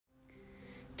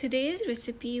Today's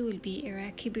recipe will be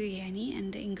Iraqi biryani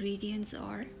and the ingredients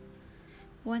are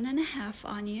 1.5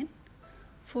 onion,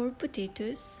 4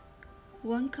 potatoes,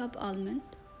 1 cup almond,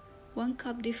 1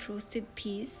 cup defrosted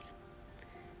peas,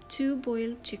 2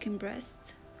 boiled chicken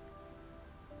breasts,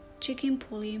 chicken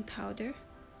bouillon powder,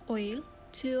 oil,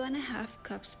 2.5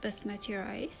 cups basmati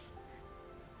rice,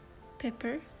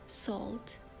 pepper,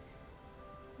 salt,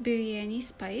 biryani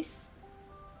spice,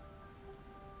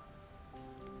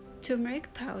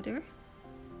 turmeric powder,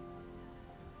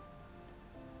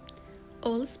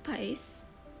 allspice,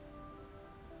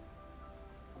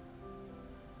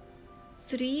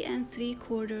 3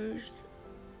 3/4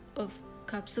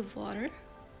 cups of water,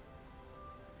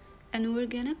 and we're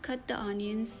gonna cut the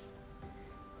onions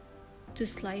to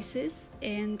slices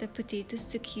and the potatoes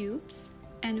to cubes,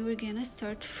 and we're gonna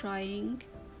start frying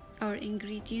our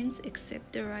ingredients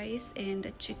except the rice and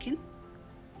the chicken.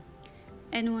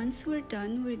 And once we're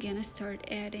done, we're gonna start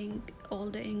adding all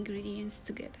the ingredients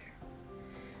together.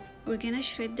 We're gonna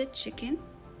shred the chicken,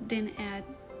 then add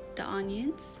the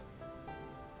onions,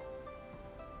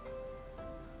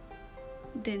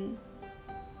 then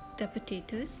the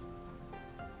potatoes,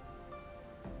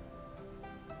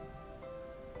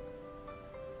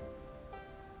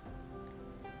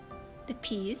 the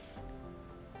peas,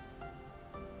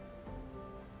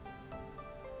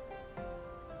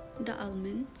 the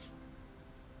almonds,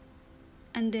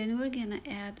 and then we're gonna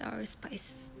add our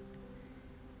spices.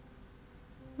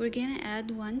 We're gonna add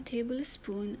 1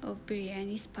 tablespoon of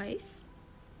biryani spice,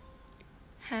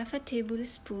 half a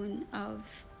tablespoon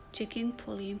of chicken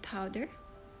bouillon powder,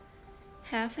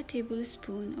 half a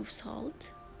tablespoon of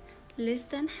salt, less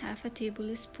than half a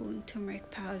tablespoon turmeric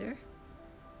powder,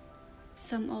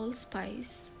 some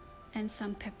allspice, and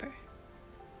some pepper,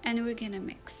 and we're gonna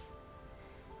mix.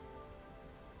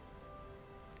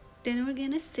 Then we're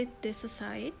gonna set this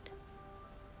aside,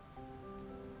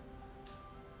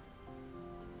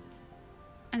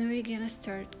 and we're gonna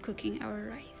start cooking our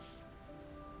rice.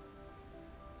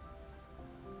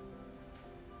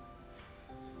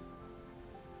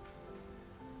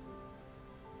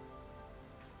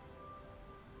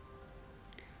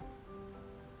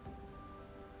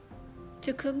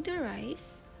 To cook the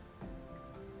rice,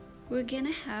 we're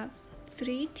gonna have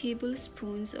 3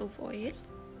 tablespoons of oil,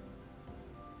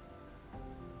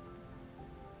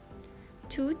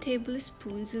 2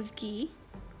 tablespoons of ghee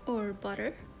or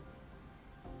butter,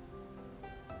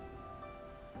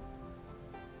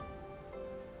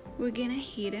 we're gonna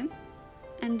heat them,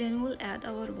 and then we'll add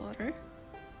our water.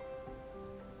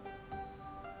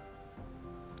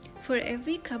 For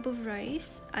every cup of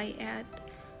rice, I add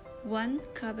 1.5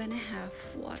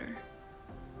 cups water.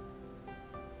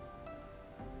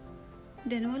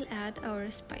 Then we'll add our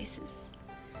spices.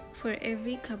 For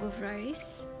every cup of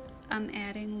rice, I'm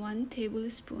adding 1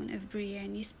 tablespoon of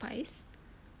biryani spice,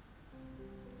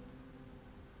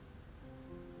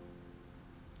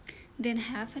 then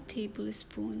half a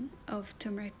tablespoon of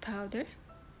turmeric powder,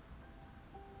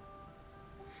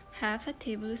 half a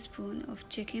tablespoon of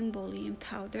chicken bouillon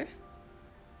powder,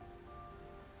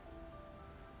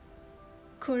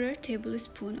 1/4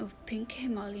 tablespoon of pink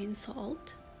Himalayan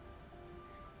salt,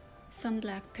 some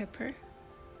black pepper,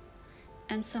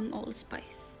 and some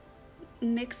allspice.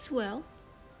 Mix well,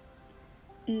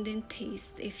 and then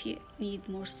taste if you need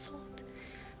more salt.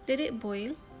 Let it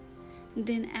boil,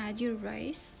 then add your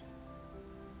rice.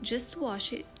 Just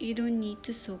wash it, you don't need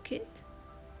to soak it.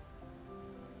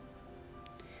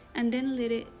 And then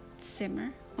let it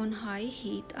simmer on high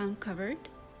heat uncovered.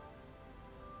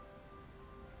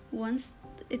 Once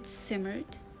it's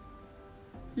simmered,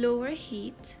 lower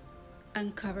heat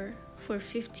and cover for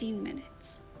 15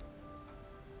 minutes.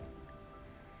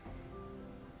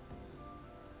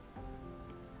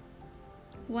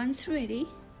 Once ready,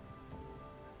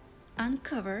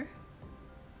 uncover,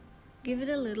 give it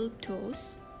a little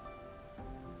toast,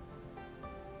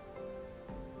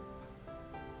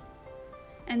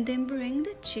 and then bring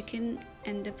the chicken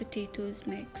and the potatoes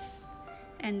mix,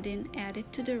 and then add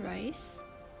it to the rice.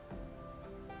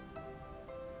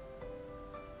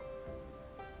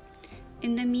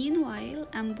 In the meanwhile,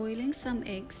 I'm boiling some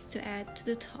eggs to add to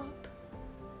the top.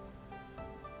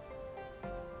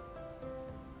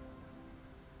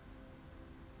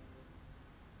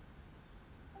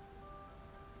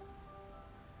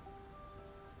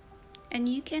 And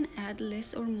you can add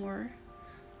less or more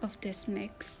of this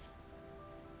mix.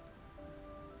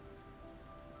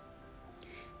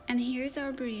 And here's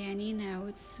our biryani now,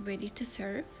 it's ready to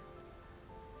serve.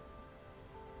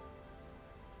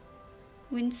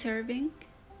 When serving,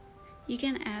 you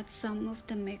can add some of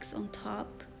the mix on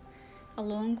top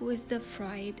along with the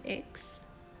fried eggs.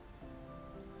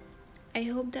 I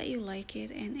hope that you like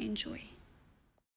it and enjoy.